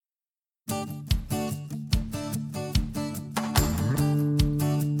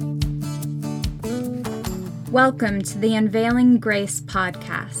Welcome to the Unveiling Grace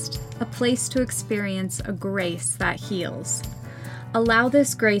podcast, a place to experience a grace that heals. Allow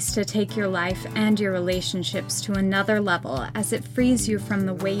this grace to take your life and your relationships to another level as it frees you from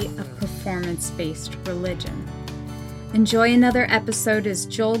the weight of performance-based religion. Enjoy another episode as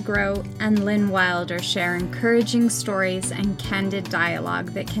Joel Groat and Lynn Wilder share encouraging stories and candid dialogue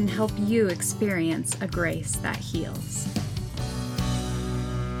that can help you experience a grace that heals.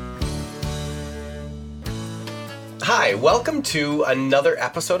 Hi, welcome to another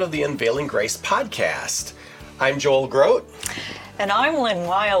episode of the Unveiling Grace podcast. I'm Joel Groat. And I'm Lynn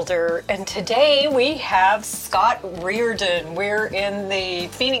Wilder, and today we have Scott Reardon. We're in the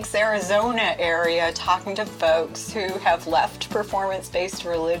Phoenix, Arizona area talking to folks who have left performance-based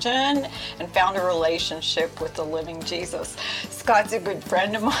religion and found a relationship with the living Jesus. Scott's a good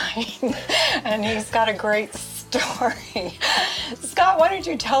friend of mine, and he's got a great story. Scott, why don't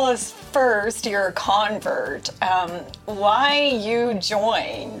you tell us first, you're a convert, why you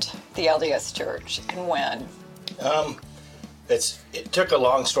joined the LDS Church and when? It took a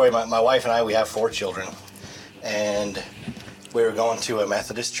long story. My wife and I, we have 4 children, and we were going to a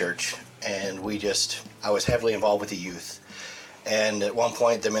Methodist church, and I was heavily involved with the youth. And at one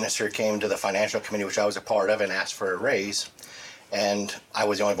point, the minister came to the financial committee, which I was a part of, and asked for a raise, and I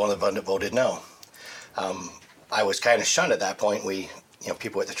was the only one that voted no. I was kind of shunned at that point.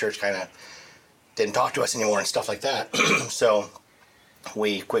 People at the church kind of didn't talk to us anymore and stuff like that. So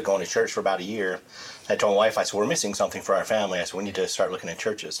we quit going to church for about a year. I told my wife, I said, we're missing something for our family. I said, we need to start looking at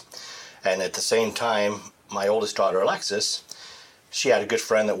churches. And at the same time, my oldest daughter, Alexis, she had a good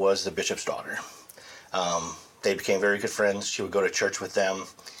friend that was the bishop's daughter. They became very good friends. She would go to church with them.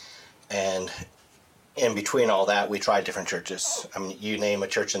 And in between all that, we tried different churches. I mean, you name a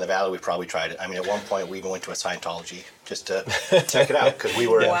church in the valley, we probably tried it. I mean, at one point, we even went to a Scientology just to check it out, because we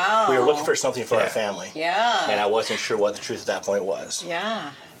were looking for something for our family. Yeah. And I wasn't sure what the truth at that point was.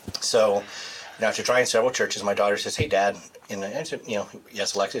 Yeah. So after trying several churches, my daughter says, hey, Dad, and I said,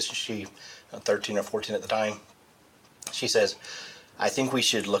 yes, Alexis, she 13 or 14 at the time, she says, I think we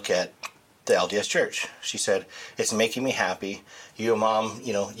should look at the LDS Church. She said, it's making me happy. You and Mom,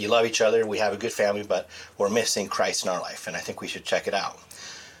 you love each other. We have a good family, but we're missing Christ in our life, and I think we should check it out.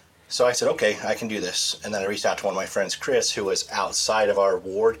 So I said, okay, I can do this. And then I reached out to one of my friends, Chris, who was outside of our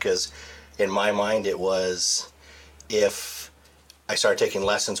ward, because in my mind it was, if I started taking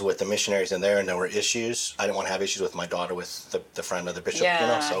lessons with the missionaries in there and there were issues, I didn't want to have issues with my daughter with the friend of the bishop.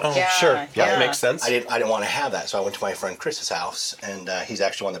 Sure. Yeah, it makes sense. I didn't want to have that, so I went to my friend Chris's house, and he's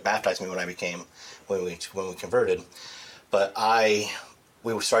actually one that baptized me when we converted. But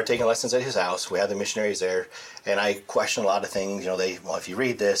we started taking lessons at his house. We had the missionaries there, and I questioned a lot of things. If you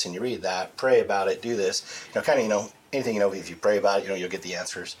read this and you read that, pray about it, do this. Anything. If you pray about it, you'll get the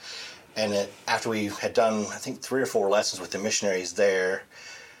answers. And after we had done, I think, 3 or 4 lessons with the missionaries there,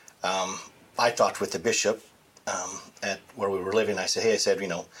 I talked with the bishop at where we were living. I said,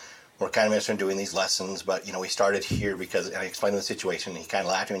 we're kind of interested in doing these lessons, but, we started here because, and I explained the situation, and he kind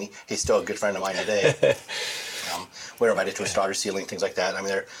of laughed at me. He's still a good friend of mine today. We were invited to a starter sealing, things like that. I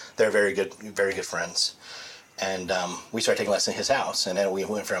mean, they're very good friends. And we started taking lessons in his house, and then we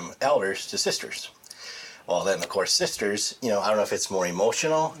went from elders to sisters. Well, then, of course, sisters, I don't know if it's more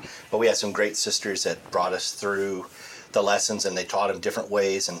emotional, but we had some great sisters that brought us through the lessons, and they taught them different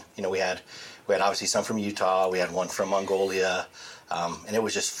ways. And, we had obviously some from Utah, we had one from Mongolia, and it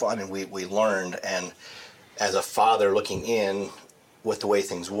was just fun, and we learned. And as a father looking in with the way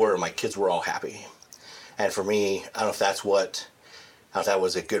things were, my kids were all happy. And for me, I don't know if that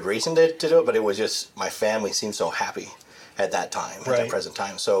was a good reason to do it, but it was just, my family seemed so happy at that time, at that present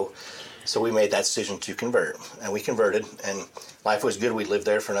time. So we made that decision to convert, and we converted, and life was good. We lived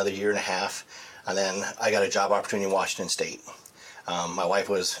there for another year and a half, and then I got a job opportunity in Washington State. My wife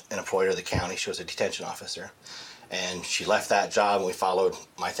was an employee of the county. She was a detention officer, and she left that job, and we followed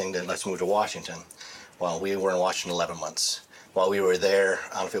my thing to let's move to Washington. Well, we were in Washington 11 months. While we were there,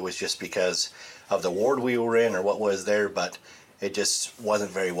 I don't know if it was just because of the ward we were in or what was there, but it just wasn't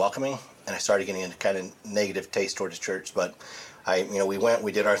very welcoming, and I started getting a kind of negative taste towards the church. But we went,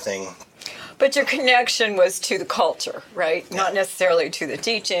 we did our thing. But your connection was to the culture, right? Yeah. Not necessarily to the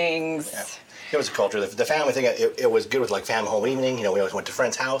teachings. Yeah. It was a culture. The family thing, it was good with like family home evening. We always went to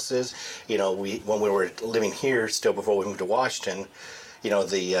friends' houses. When we were living here still before we moved to Washington,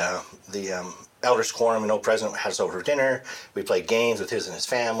 the elders quorum, president had us over for dinner. We played games with his and his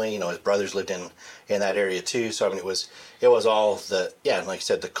family. His brothers lived in that area too. So it was all like you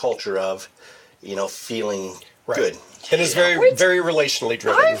said, the culture of, feeling good. And it's very relationally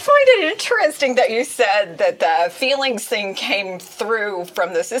driven. I find it interesting that you said that the feelings thing came through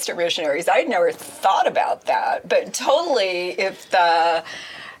from the sister missionaries. I'd never thought about that, but totally if the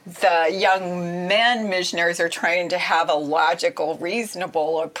young men missionaries are trying to have a logical,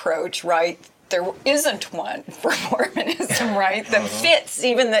 reasonable approach, right? There isn't one for Mormonism, right? That fits.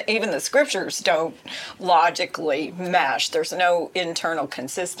 Even the scriptures don't logically mesh. There's no internal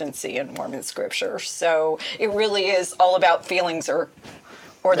consistency in Mormon scripture. So it really is all about feelings, or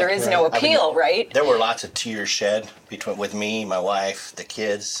there is no appeal, right? There were lots of tears shed with me, my wife, the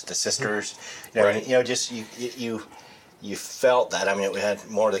kids, the sisters. You know, Right. just you felt that. I mean, we had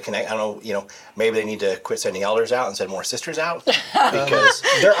more to connect. I don't know, maybe they need to quit sending elders out and send more sisters out, because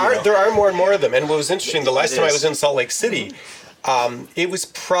There are more and more of them. And what was interesting, the last time I is. was in Salt Lake City, it was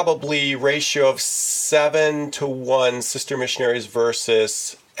probably ratio of 7-1 sister missionaries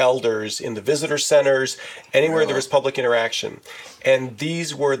versus elders in the visitor centers, anywhere there was public interaction. And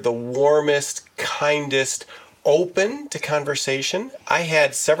these were the warmest, kindest, open to conversation. I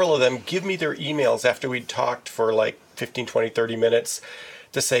had several of them give me their emails after we'd talked for like 15, 20, 30 minutes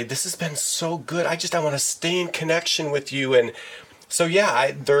to say, this has been so good. I want to stay in connection with you. And so, yeah,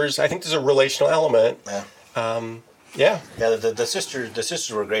 I think there's a relational element. Yeah, the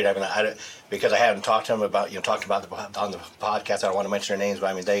sisters were great. I mean, because I hadn't talked to them about on the podcast. I don't want to mention their names, but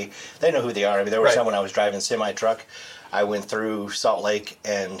I mean they know who they are. I mean, there was some when I was driving semi truck. I went through Salt Lake,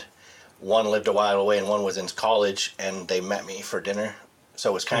 and one lived a while away, and one was in college, and they met me for dinner. So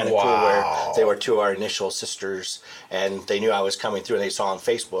it was kind of cool where they were two of our initial sisters, and they knew I was coming through, and they saw on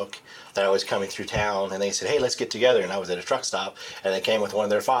Facebook that I was coming through town, and they said, hey, let's get together. And I was at a truck stop, and they came with one of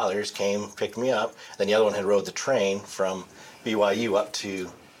their fathers, picked me up. Then the other one had rode the train from BYU up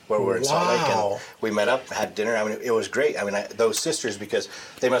to where we were in Salt Lake, and we met up, had dinner. I mean, it was great. I mean, those sisters, because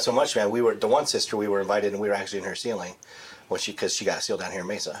they met so much, man. The one sister we were invited, and we were actually in her sealing, because she got sealed down here in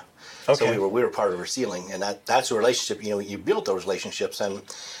Mesa. Okay. So we were part of her sealing, and that's a relationship. You know, you build those relationships,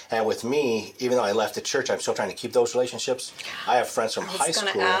 and with me, even though I left the church, I'm still trying to keep those relationships. I have friends from high school.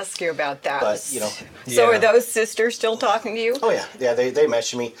 I was going to ask you about that. But so are those sisters still talking to you? Oh yeah. They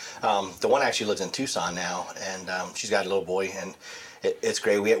messaged me. The one actually lives in Tucson now, and she's got a little boy, and it's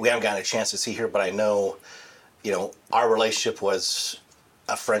great. We haven't gotten a chance to see her, but I know, our relationship was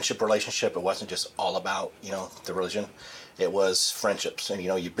a friendship relationship. It wasn't just all about the religion. It was friendships, and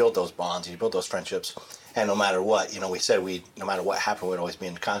you build those bonds, you build those friendships, and no matter what, we said no matter what happened, we'd always be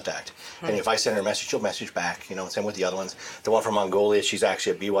in contact. And if I send her a message, she'll message back. Same with the other ones. The one from Mongolia, she's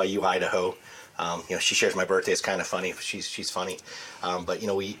actually at BYU, Idaho. She shares my birthday. It's kind of funny. She's funny, but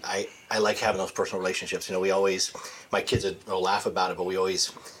I like having those personal relationships. We always, my kids will laugh about it, but we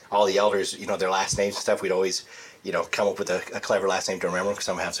always, all the elders, their last names and stuff, we'd always come up with a clever last name to remember, because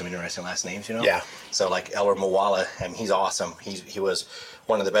some have some interesting last names, Yeah. So like Elder Mawala, I mean, he's awesome. He was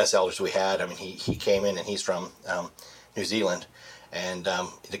one of the best elders we had. I mean, he came in, and he's from New Zealand, and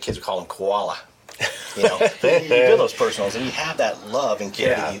the kids would call him Koala. You build those personals, and you have that love and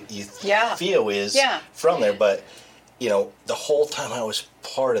care that you feel is from there. But the whole time I was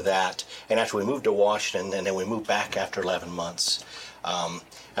part of that, and after we moved to Washington, and then we moved back after 11 months.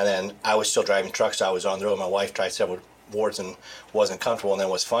 And then I was still driving trucks. So I was on the road. My wife tried several wards and wasn't comfortable. And then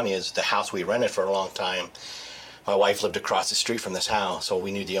what's funny is the house we rented for a long time, my wife lived across the street from this house, so we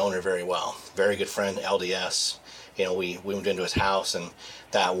knew the owner very well. Very good friend, LDS. We moved into his house, and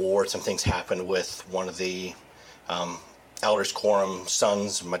that ward, some things happened with one of the elders quorum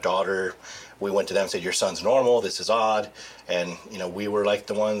sons, my daughter. We went to them and said, your son's normal, this is odd. And, we were like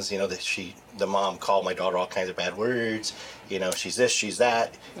the ones, that the mom called my daughter all kinds of bad words. She's this, she's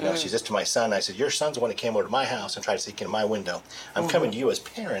that. She's this to my son. I said, your son's the one that came over to my house and tried to sneak into my window. I'm coming to you as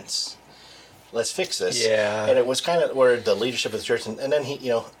parents. Let's fix this. Yeah. And it was kind of where the leadership of the church, and then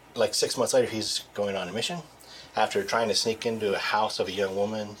he, like 6 months later, he's going on a mission after trying to sneak into a house of a young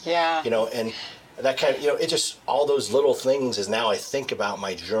woman. Yeah. And that kind of, it just, all those little things is now I think about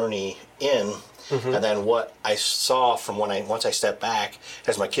my journey in, and then what I saw from once I stepped back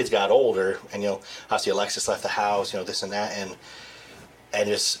as my kids got older, and obviously Alexis left the house, this and that, and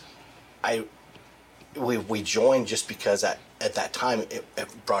just we joined just because at that time it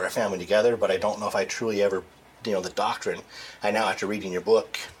brought our family together. But I don't know if I truly ever, the doctrine. I now, after reading your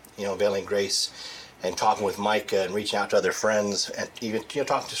book, Unveiling Grace, and talking with Micah and reaching out to other friends, and even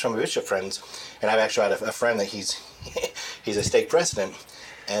talking to some of bishop friends, and I've actually had a friend that he's a stake president,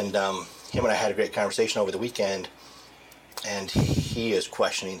 and him and I had a great conversation over the weekend, and he is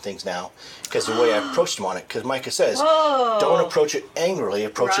questioning things now because the way I approached him on it. Because Micah says, don't approach it angrily,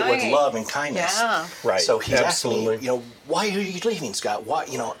 approach it with love and kindness. Yeah. Right. So he's Absolutely. asking me, why are you leaving, Scott? Why, I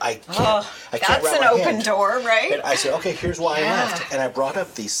can't. I can't That's wrap an my open hand. door, right? And I said, okay, here's why I Yeah. left. And I brought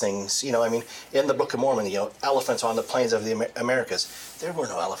up these things, in the Book of Mormon, elephants on the plains of the Americas. There were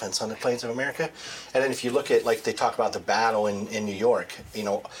no elephants on the plains of America. And then if you look at, like, they talk about the battle in New York,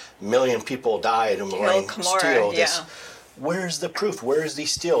 a million people died and were wearing steel. Where's the proof? Where's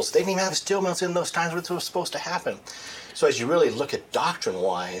these steels? They didn't even have steel mills in those times when it was supposed to happen. So as you really look at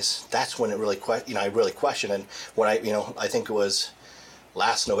doctrine-wise, that's when it really, I really question. And when I think it was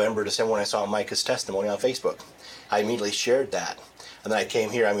last November, December, when I saw Micah's testimony on Facebook, I immediately shared that. And then I came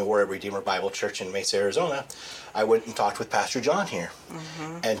here, we're at Redeemer Bible Church in Mesa, Arizona. I went and talked with Pastor John here.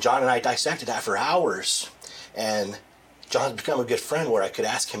 Mm-hmm. And John and I dissected that for hours. And John's become a good friend where I could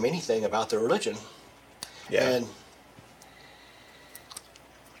ask him anything about the religion. Yeah. And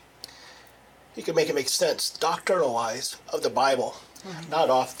he could make it make sense, doctrinal-wise, of the Bible, not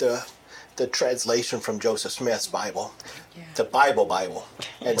off the translation from Joseph Smith's Bible, the Bible.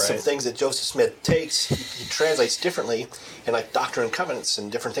 And some things that Joseph Smith takes, he translates differently in like Doctrine and Covenants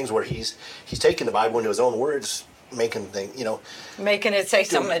and different things where he's taking the Bible into his own words, making things, Making it say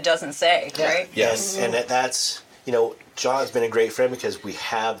something it doesn't say, right? Yes. And that's, John's been a great friend because we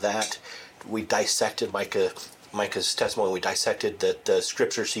have that. We dissected Micah's testimony. We dissected the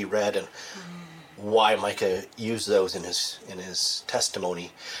scriptures he read and why Micah used those in his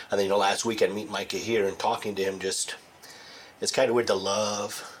testimony. And then, last week I'd meet Micah here and talking to him, it's kind of weird, the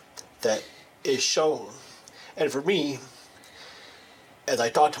love that is shown. And for me, as I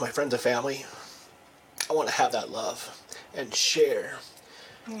talk to my friends and family, I want to have that love and share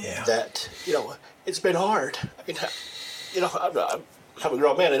that, it's been hard. I'm a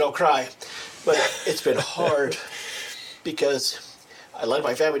grown man, I don't cry. But it's been hard because I led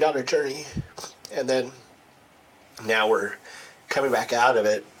my family down their journey. And then now we're coming back out of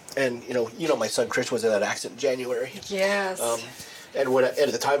it. And, my son Chris was in that accident in January. Yes. And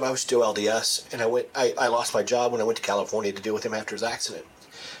at the time I was still LDS. And I lost my job when I went to California to deal with him after his accident.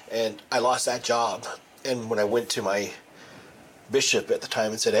 And I lost that job. And when I went to my bishop at the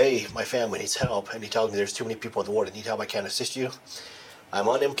time and said, hey, my family needs help. And he told me there's too many people in the ward that need help. I can't assist you. I'm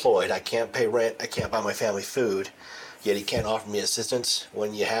unemployed. I can't pay rent. I can't buy my family food. Yet he can't offer me assistance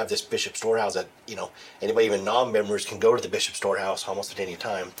when you have this bishop storehouse that, anybody, even non-members, can go to the bishop storehouse almost at any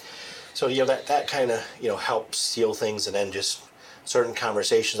time. So, that kind of, helps seal things. And then just certain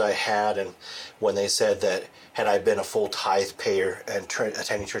conversations I had, and when they said that had I been a full tithe payer and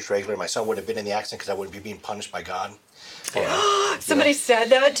attending church regularly, my son wouldn't have been in the accident because I wouldn't be being punished by God. Somebody said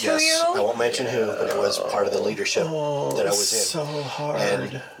that to Yes, you? I won't mention who, but it was part of the leadership that I was in. So hard.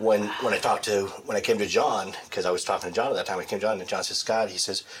 And when I came to John, because I was talking to John at that time, I came to John and John says, Scott, he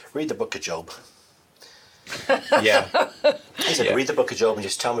says, read the book of Job. Yeah. He said, read the book of Job and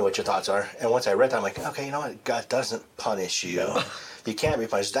just tell me what your thoughts are. And once I read that, I'm like, okay, you know what? God doesn't punish you. No. You can't be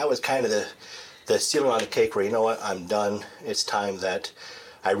punished. That was kind of the ceiling on the cake where, you know what, I'm done. It's time that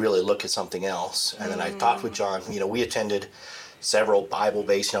I really look at something else. And then I talked with John. We attended several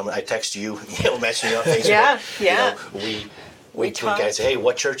Bible-based, I text you, messaging you on Facebook. Yeah. We kind of say, hey,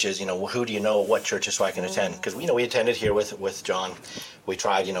 what churches, who do you know, what churches so I can attend? Because, we attended here with John. We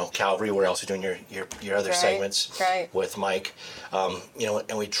tried, Calvary, where else are doing your other segments with Mike.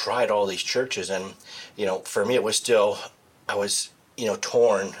 And we tried all these churches. And, for me, it was still, I was,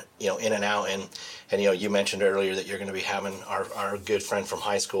 torn, in and out. And you mentioned earlier that you're going to be having our good friend from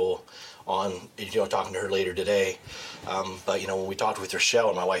high school on, talking to her later today. But, when we talked with Rochelle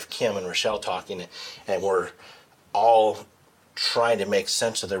and my wife Kim and Rochelle talking, and we're all trying to make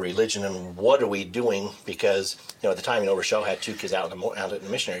sense of the religion and what are we doing, because at the time Rochelle had 2 kids out in the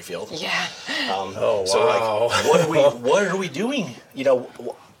missionary field. Yeah. Oh wow. So what are we doing?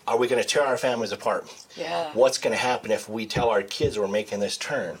 Are we going to tear our families apart? Yeah. What's going to happen if we tell our kids we're making this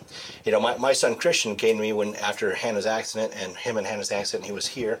turn? My son Christian came to me after Hannah's accident, and Hannah's accident, he was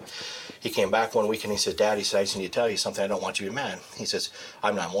here. He came back one week and he said, Dad, I just need to tell you something. I don't want you to be mad. He says,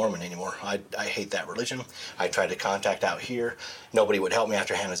 I'm not Mormon anymore. I hate that religion. I tried to contact out here. Nobody would help me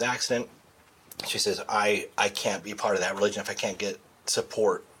after Hannah's accident. She says, I can't be part of that religion if I can't get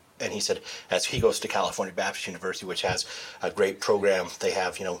support. And he said, as he goes to California Baptist University, which has a great program, they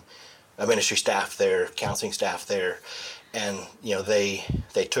have, a ministry staff there, counseling staff there. And,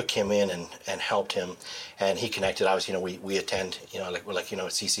 they took him in and helped him, and he connected. Obviously, we attend, we're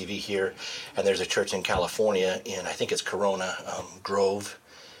CCV here, and there's a church in California I think it's Corona, Grove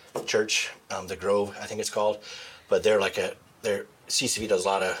Church, the Grove, I think it's called. But they're CCV does a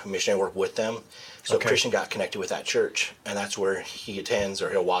lot of missionary work with them. So Okay. Christian got connected with that church, and that's where he attends, or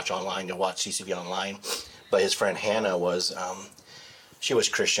he'll watch online. He'll watch CCV online. But his friend Hannah was, she was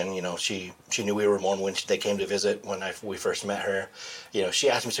Christian. You know, she knew we were Mormon when they came to visit when we first met her. You know, she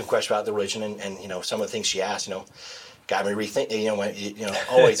asked me some questions about the religion, and you know, some of the things she asked, you know, got me rethinking. You know,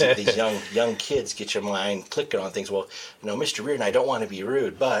 always these young kids get your mind clicking on things. Well, you know, Mr. Reardon, I don't want to be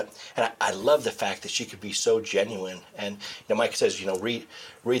rude, but and I love the fact that she could be so genuine. And you know, Mike says, you know, read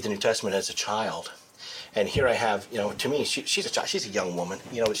the New Testament as a child. And here I have, you know, to me, she's a child, she's a young woman.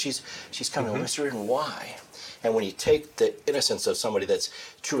 You know, she's coming, well, Mr. Reardon, why? And when you take the innocence of somebody that's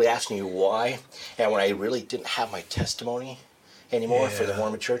truly asking you why, and when I really didn't have my testimony anymore for the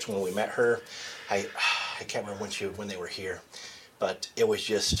Mormon Church when we met her, I can't remember when they were here, but it was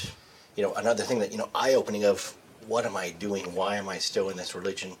just, you know, another thing that, you know, eye-opening of what am I doing? Why am I still in this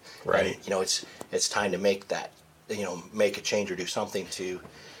religion? Right. And, you know, it's time to make that, you know, make a change or do something to,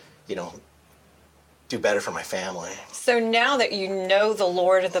 you know, do better for my family. So now that you know the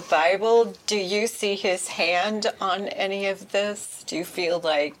Lord of the Bible, do you see his hand on any of this? Do you feel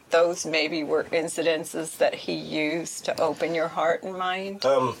like those maybe were incidences that he used to open your heart and mind?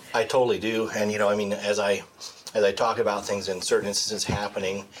 I totally do. And, you know, I mean, as I talk about things in certain instances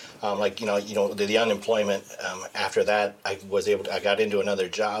happening, like, you know, the unemployment, after that, I got into another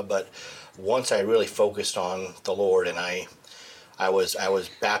job, but once I really focused on the Lord, and I was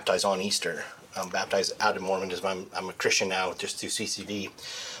baptized on Easter. I'm baptized out of Mormonism. I'm a Christian now, just through CCV.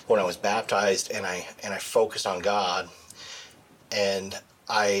 When I was baptized, and I focused on God, and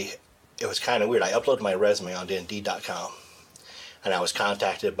it was kind of weird. I uploaded my resume onto Indeed.com, and I was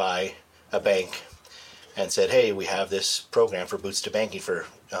contacted by a bank, and said, "Hey, we have this program for Boots to Banking for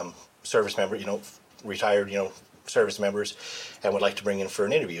service member, you know, retired, you know, service members, and would like to bring in for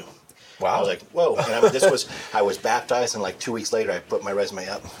an interview." Wow. I was like, whoa. And I mean, I was baptized, and like 2 weeks later, I put my resume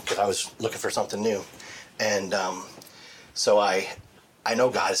up because I was looking for something new. And so I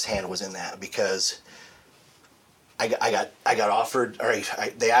know God's hand was in that, because I got offered,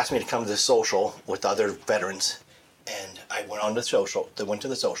 they asked me to come to this social with other veterans, and I went on the social,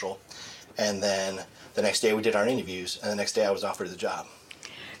 and then the next day we did our interviews, and the next day I was offered the job.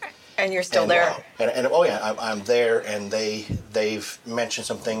 And you're still And, there. and oh yeah, I'm there, and they've mentioned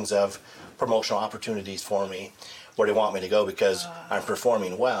some things of promotional opportunities for me, where they want me to go because I'm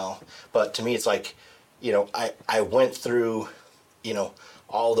performing well. But to me, it's like, you know, I went through, you know,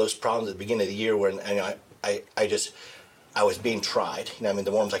 all those problems at the beginning of the year when, and I was being tried. You know, I mean,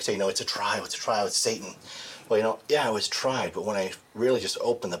 the Mormons like say, you know, it's a trial, it's Satan. Well, you know, yeah, I was tried, but when I really just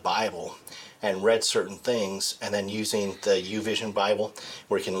opened the Bible and read certain things, and then using the YouVersion Bible,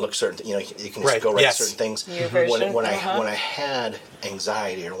 where you can look certain, you know, you can just go write certain things. YouVersion, When I had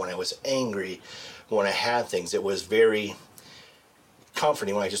anxiety, or when I was angry, when I had things, it was very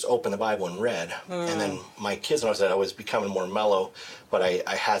comforting when I just opened the Bible and read. And then my kids noticed that I was becoming more mellow, but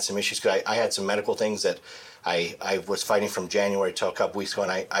I had some issues because I had some medical things that I was fighting from January till a couple weeks ago,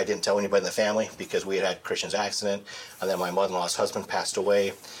 and I didn't tell anybody in the family because we had Christian's accident, and then my mother-in-law's husband passed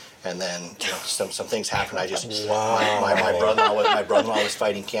away. And then, you know, some things happened. I just my brother-in-law was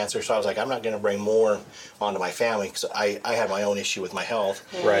fighting cancer, so I was like, I'm not going to bring more onto my family, because I had my own issue with my health,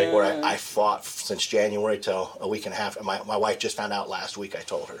 Right. where I fought since January till a week and a half. My wife just found out last week. I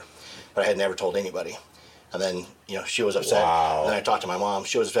told her, but I had never told anybody. And then, you know, she was upset. Wow. And then I talked to my mom.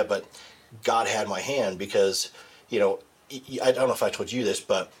 She was upset, but God had my hand, because, you know, I don't know if I told you this,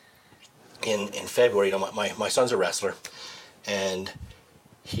 but in February, you know, my son's a wrestler, and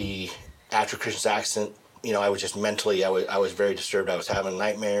after Christian's accident, you know, I was just mentally, I was very disturbed. I was having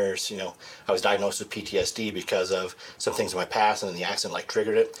nightmares, you know. I was diagnosed with PTSD because of some things in my past, and then the accident like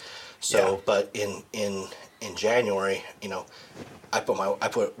triggered it. So, but in January, you know, I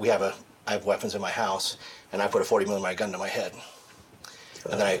have weapons in my house, and I put a 40mm gun to my head.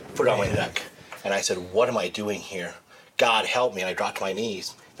 And then I put it on my neck, and I said, what am I doing here? God help me. And I dropped to my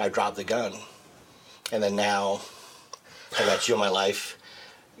knees, and I dropped the gun. And then now I got you in my life.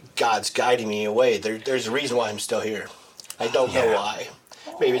 God's guiding me away. There's a reason why I'm still here. I don't know why.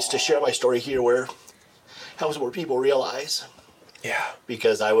 Maybe it's to share my story here, where helps more people realize. Yeah.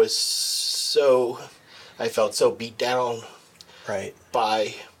 Because I felt so beat down Right.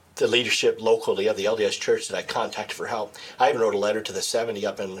 by the leadership locally of the LDS Church that I contacted for help. I even wrote a letter to the 70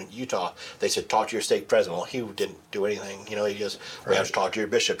 up in Utah. They said, talk to your stake president. Well, he didn't do anything. You know, he goes, we have to talk to your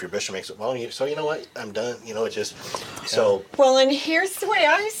bishop. Your bishop makes it, well, so you know what? I'm done. You know, it's just, so. Well, and here's the way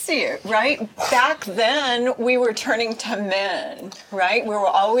I see it, right? Back then, we were turning to men, right? We were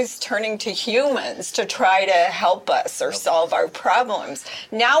always turning to humans to try to help us or solve our problems.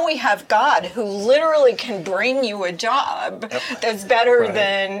 Now we have God who literally can bring you a job that's better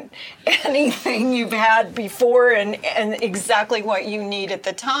than anything you've had before and exactly what you need at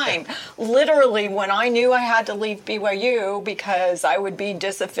the time. Literally, when I knew I had to leave BYU because I would be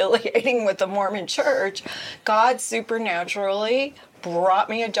disaffiliating with the Mormon Church, God supernaturally brought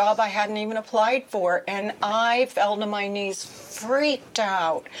me a job I hadn't even applied for, and I fell to my knees, freaked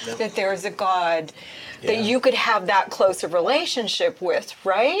out that there's a God that you could have that close a relationship with,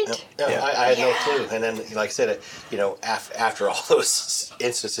 right? I had no clue. And then, like I said, you know, after all those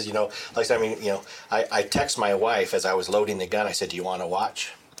instances, you know, like I mean, you know, I text my wife as I was loading the gun. I said, "Do you want to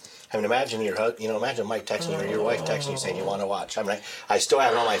watch?" I mean, imagine imagine Mike texting you or your wife texting you saying you want to watch. I mean, I still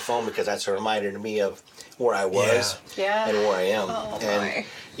have it on my phone because that's a reminder to me of where I was and where I am. And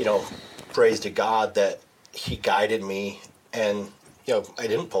you know, praise to God that He guided me, and you know, I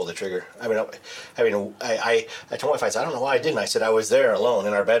didn't pull the trigger. I told my wife, I said, I don't know why I didn't. I said, I was there alone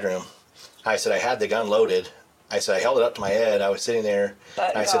in our bedroom. I said, I had the gun loaded. I said, I held it up to my head. I was sitting there.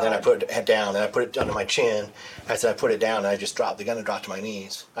 I said, then I put it down. Then I put it under my chin. I said, I put it down, and I just dropped the gun and dropped to my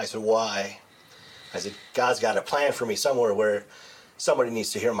knees. I said, why? I said, God's got a plan for me somewhere where somebody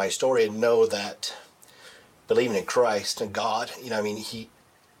needs to hear my story and know that believing in Christ and God, you know, I mean, He,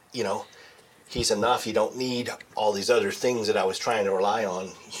 you know, He's enough. You don't need all these other things that I was trying to rely on,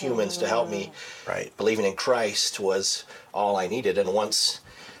 humans to help me. Right. Believing in Christ was all I needed. And once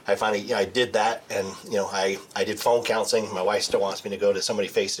I finally, you know, I did that, and you know, I did phone counseling. My wife still wants me to go to somebody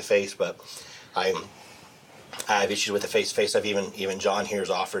face to face, but I have issues with the face to face. I've even John here has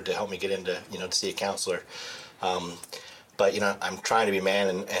offered to help me get into, you know, to see a counselor. But you know, I'm trying to be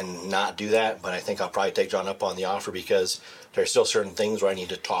man and not do that. But I think I'll probably take John up on the offer because there's still certain things where I need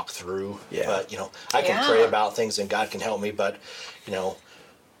to talk through. But you know, I can pray about things and God can help me. But you know,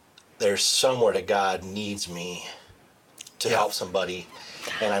 there's somewhere that God needs me to help somebody,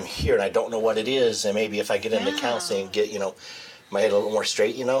 and I'm here and I don't know what it is. And maybe if I get into counseling, get, you know, my head a little more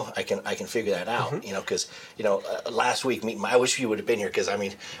straight, you know, I can figure that out, you know, because, you know, last week, I wish you would have been here, because, I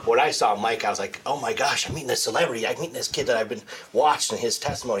mean, when I saw Mike, I was like, oh my gosh, I'm meeting this celebrity, I'm meeting this kid that I've been watching, and his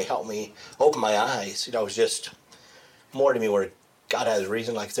testimony helped me open my eyes. You know, it was just more to me where God has a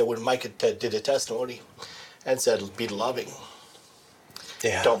reason. Like I said, when Mike did a testimony and said, be loving,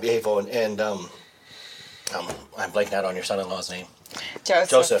 don't be hateful, and I'm blanking out on your son-in-law's name.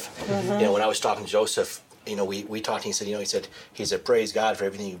 Joseph. You know, when I was talking to Joseph, you know, we talked, and he said, you know, he said, praise God for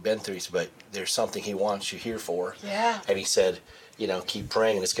everything you've been through. He said, but there's something He wants you here for. And he said, you know, keep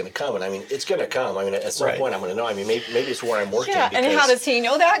praying and it's going to come. And I mean, it's going to come. I mean, at some point I'm going to know. I mean, maybe it's where I'm working. Yeah, and how does He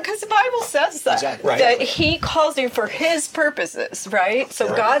know that? Because the Bible says that. Exactly. That He calls you for His purposes, right?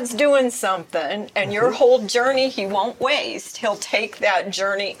 So God's doing something, and your whole journey He won't waste. He'll take that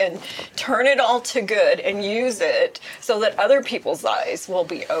journey and turn it all to good and use it so that other people's eyes will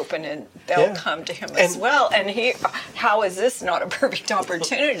be open and they'll come to Him as well. And how is this not a perfect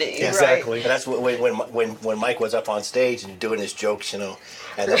opportunity? Exactly. Right? And that's when Mike was up on stage and doing his jokes, you know,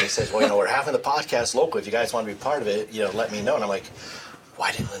 and then he says, well, you know, we're having the podcast local. If you guys want to be part of it, you know, let me know. And I'm like,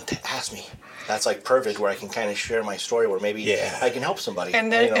 why didn't Linda ask me? That's like perfect, where I can kind of share my story, where maybe I can help somebody.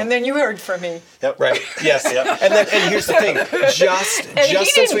 And then, and then you heard from me. Right. Yes. And here's the thing.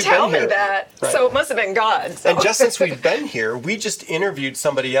 Just since we've been here, that, so it must have been God. So. And just since we've been here, we just interviewed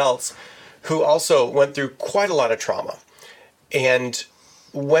somebody else who also went through quite a lot of trauma and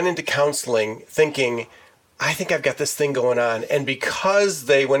went into counseling thinking, I think I've got this thing going on. And because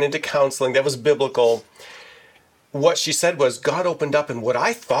they went into counseling that was biblical, what she said was God opened up, and what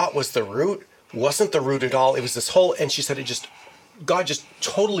I thought was the root wasn't the root at all. It was this whole, and she said God just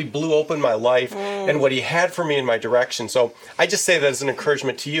totally blew open my life and what He had for me in my direction. So I just say that as an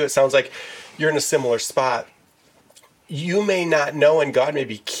encouragement to you. It sounds like you're in a similar spot. You may not know, and God may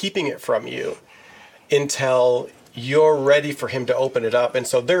be keeping it from you until you're ready for Him to open it up. And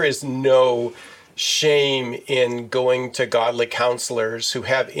so there is no shame in going to godly counselors who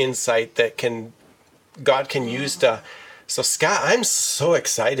have insight that God can use to. So Scott, I'm so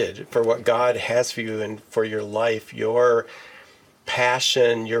excited for what God has for you and for your life, your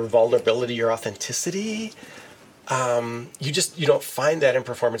passion, your vulnerability, your authenticity. You don't find that in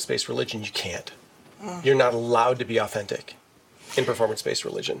performance-based religion. You can't. You're not allowed to be authentic in performance-based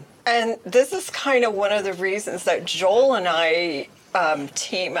religion. And this is kind of one of the reasons that Joel and I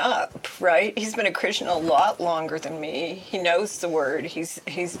team up, right? He's been a Christian a lot longer than me. He knows the word. He's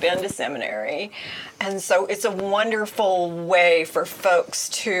been to seminary. And so it's a wonderful way for folks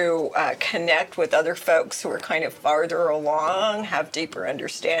to connect with other folks who are kind of farther along, have deeper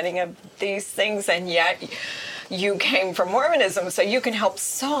understanding of these things, and yet you came from Mormonism, so you can help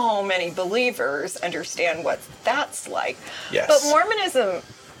so many believers understand what that's like. Yes. But Mormonism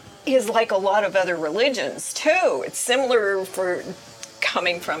is like a lot of other religions too. It's similar for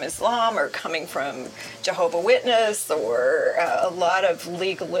coming from Islam or coming from Jehovah's Witness or a lot of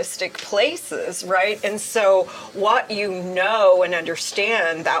legalistic places, right? And so what you know and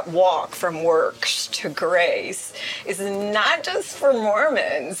understand, that walk from works to grace, is not just for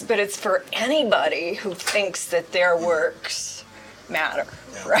Mormons, but it's for anybody who thinks that their works matter,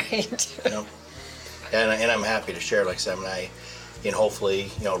 right? You know? And I'm happy to share, like I said, and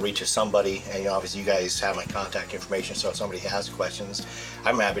hopefully, reaches somebody. And obviously, you guys have my contact information, so if somebody has questions,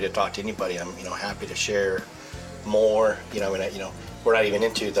 I'm happy to talk to anybody. I'm, happy to share more. We're not even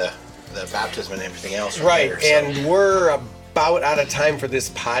into the baptism and everything else. Right, there, so. and we're about out of time for this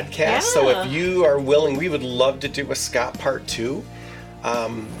podcast. So if you are willing, we would love to do a Scott part 2.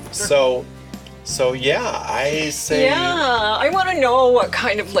 So yeah, I say... Yeah, I want to know what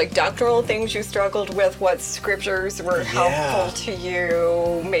kind of doctrinal things you struggled with, what scriptures were helpful to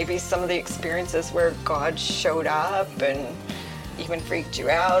you, maybe some of the experiences where God showed up and even freaked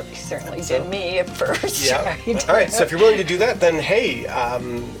you out. He certainly did me at first. Yeah. Right? All right, so if you're willing to do that, then hey,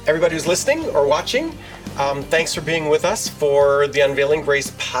 everybody who's listening or watching, thanks for being with us for the Unveiling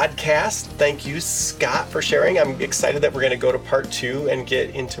Grace podcast. Thank you, Scott, for sharing. I'm excited that we're going to go to part 2 and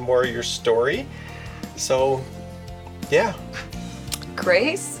get into more of your story. So, yeah.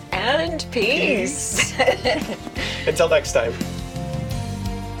 Grace and peace. Until next time.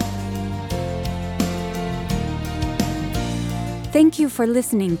 Thank you for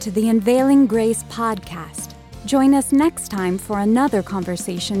listening to the Unveiling Grace podcast. Join us next time for another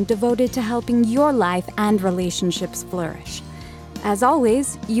conversation devoted to helping your life and relationships flourish. As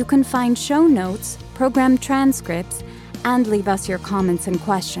always, you can find show notes, program transcripts, and leave us your comments and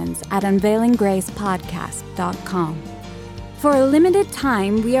questions at unveilinggracepodcast.com. For a limited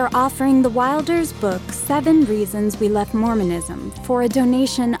time, we are offering the Wilders book, 7 Reasons We Left Mormonism, for a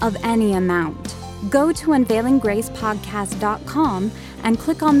donation of any amount. Go to unveilinggracepodcast.com and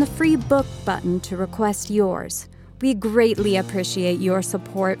click on the free book button to request yours. We greatly appreciate your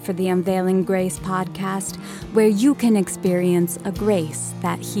support for the Unveiling Grace podcast, where you can experience a grace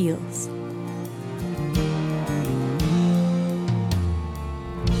that heals.